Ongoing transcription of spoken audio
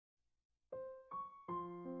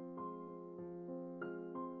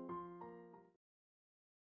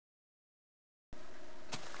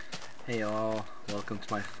Hey all, welcome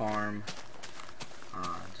to my farm.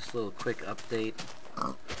 Just a little quick update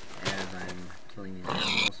as I'm killing these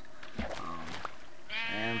animals.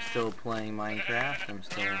 I am still playing Minecraft. I'm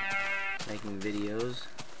still making videos.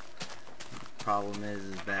 The problem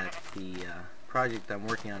is that the project I'm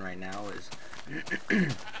working on right now is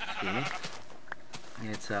excuse me.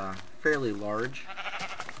 It's fairly large,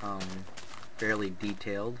 fairly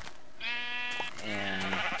detailed, and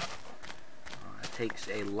takes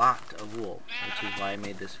a lot of wool, which is why I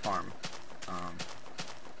made this farm.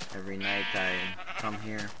 Every night I come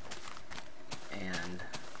here and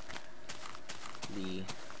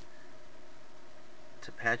it's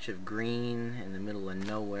a patch of green in the middle of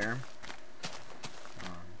nowhere,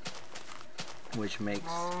 which makes,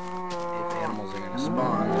 if animals are going to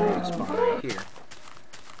spawn, they're going to spawn right here.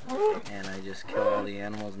 And I just kill all the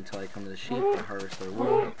animals until I come to the sheep. I harvest their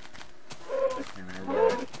wool, and I've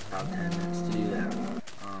got about 10 minutes to do that.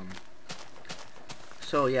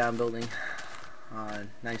 So yeah, I'm building a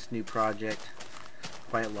nice new project,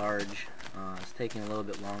 quite large. It's taking a little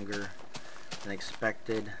bit longer than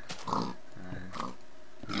expected.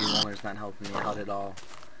 The owner's not helping me out at all.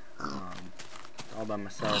 All by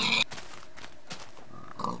myself.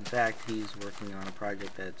 In fact, he's working on a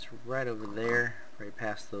project that's right over there, right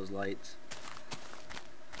past those lights.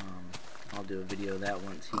 I'll do a video of that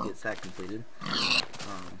once he gets that completed.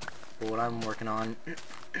 But what I'm working on,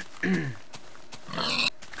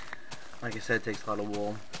 like I said, it takes a lot of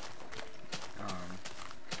wool.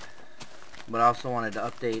 But I also wanted to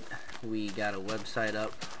update, we got a website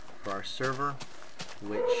up for our server,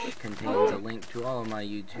 which contains a link to all of my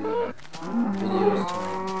YouTube videos to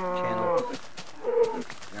my channel.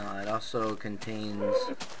 It also contains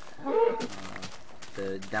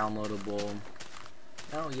the downloadable,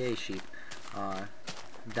 oh yay sheep,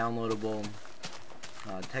 downloadable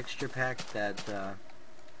texture pack that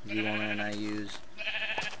Z1 and I use,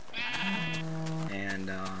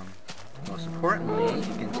 and most importantly,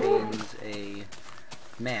 it contains a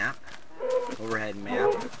map, overhead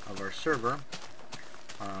map of our server,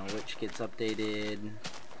 which gets updated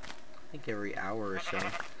I think every hour or so,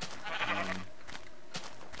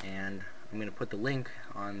 and I'm going to put the link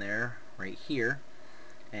on there right here,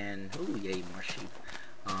 and oh yay, more sheep.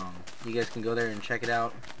 You guys can go there and check it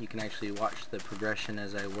out. You can actually watch the progression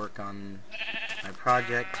as I work on my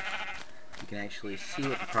project. You can actually see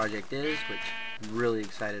what the project is, which I'm really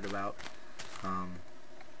excited about. I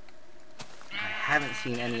haven't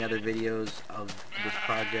seen any other videos of this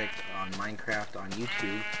project on Minecraft on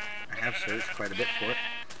YouTube. I have searched quite a bit for it.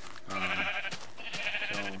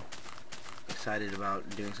 So excited about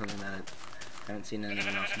doing something that I haven't seen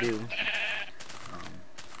anyone else do.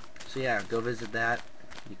 So yeah, go visit that.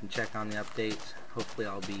 You can check on the updates. Hopefully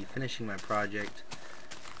I'll be finishing my project.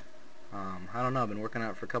 I don't know, I've been working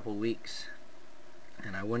on it for a couple of weeks,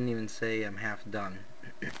 and I wouldn't even say I'm half done.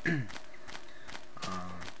 But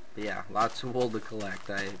yeah, lots of wool to collect.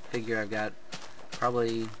 I figure I've got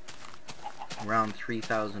probably around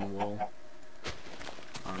 3,000 wool.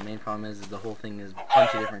 Main problem is the whole thing is a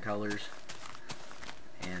bunch of different colors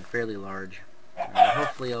and fairly large.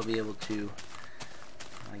 Hopefully I'll be able to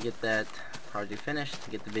get that project finished,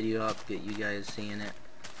 get the video up, get you guys seeing it,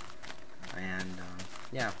 and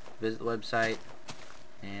yeah, visit the website,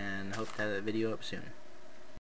 and hope to have that video up soon.